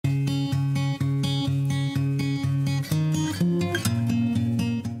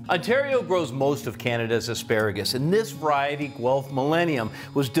Ontario grows most of Canada's asparagus, and this variety, Guelph Millennium,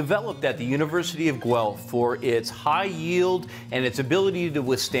 was developed at the University of Guelph for its high yield and its ability to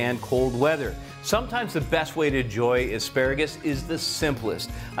withstand cold weather. Sometimes the best way to enjoy asparagus is the simplest.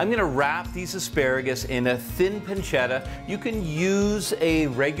 I'm going to wrap these asparagus in a thin pancetta. You can use a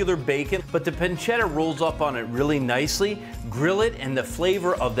regular bacon, but the pancetta rolls up on it really nicely. Grill it, and the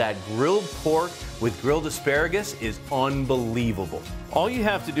flavor of that grilled pork with grilled asparagus is unbelievable. All you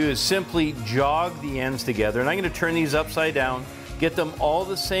have to do is simply jog the ends together, and I'm going to turn these upside down, get them all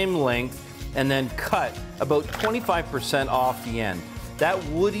the same length, and then cut about 25% off the end. That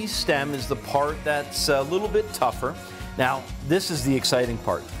woody stem is the part that's a little bit tougher. Now, this is the exciting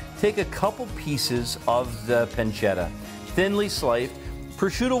part. Take a couple pieces of the pancetta, thinly sliced.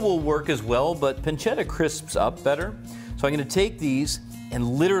 Prosciutto will work as well, but pancetta crisps up better. So I'm going to take these and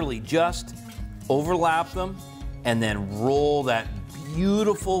literally just overlap them and then roll that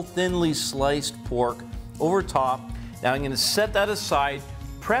beautiful thinly sliced pork over top. Now I'm going to set that aside,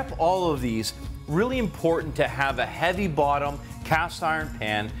 prep all of these. Really important to have a heavy bottom cast iron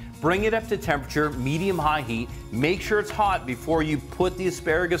pan. Bring it up to temperature, medium-high heat. Make sure it's hot before you put the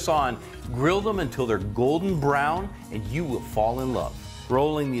asparagus on. Grill them until they're golden brown and you will fall in love.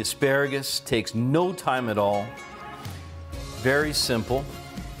 Rolling the asparagus takes no time at all. Very simple.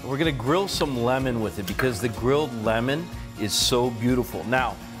 We're going to grill some lemon with it because the grilled lemon is so beautiful.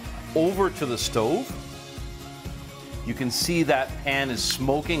 Now, over to the stove. You can see that pan is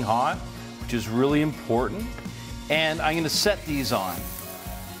smoking hot, which is really important. And I'm going to set these on.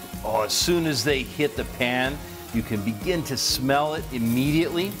 Oh, as soon as they hit the pan, you can begin to smell it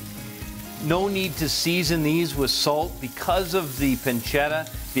immediately. No need to season these with salt because of the pancetta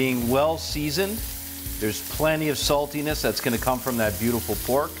being well seasoned. There's plenty of saltiness that's going to come from that beautiful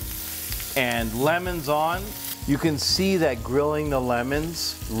pork. And lemons on. You can see that grilling the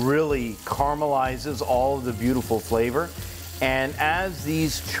lemons really caramelizes all of the beautiful flavor. And as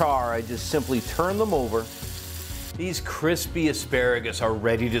these char, I just simply turn them over. These crispy asparagus are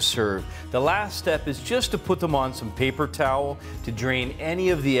ready to serve. The last step is just to put them on some paper towel to drain any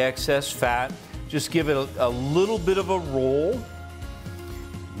of the excess fat. Just give it a little bit of a roll.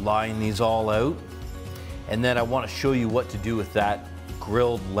 Line these all out. And then I want to show you what to do with that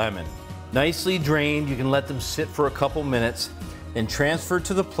grilled lemon. Nicely drained, you can let them sit for a couple minutes and transfer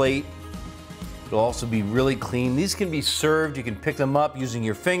to the plate. It'll also be really clean. These can be served, you can pick them up using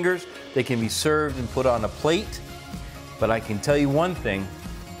your fingers. They can be served and put on a plate. But I can tell you one thing,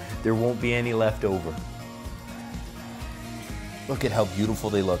 there won't be any left over. Look at how beautiful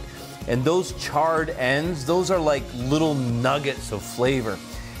they look. And those charred ends, those are like little nuggets of flavor.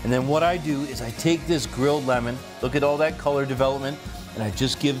 And then what I do is I take this grilled lemon, look at all that color development, and I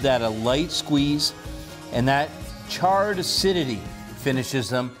just give that a light squeeze, and that charred acidity finishes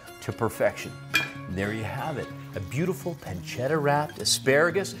them to perfection. And there you have it, a beautiful pancetta wrapped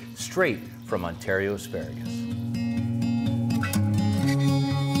asparagus straight from Ontario Asparagus.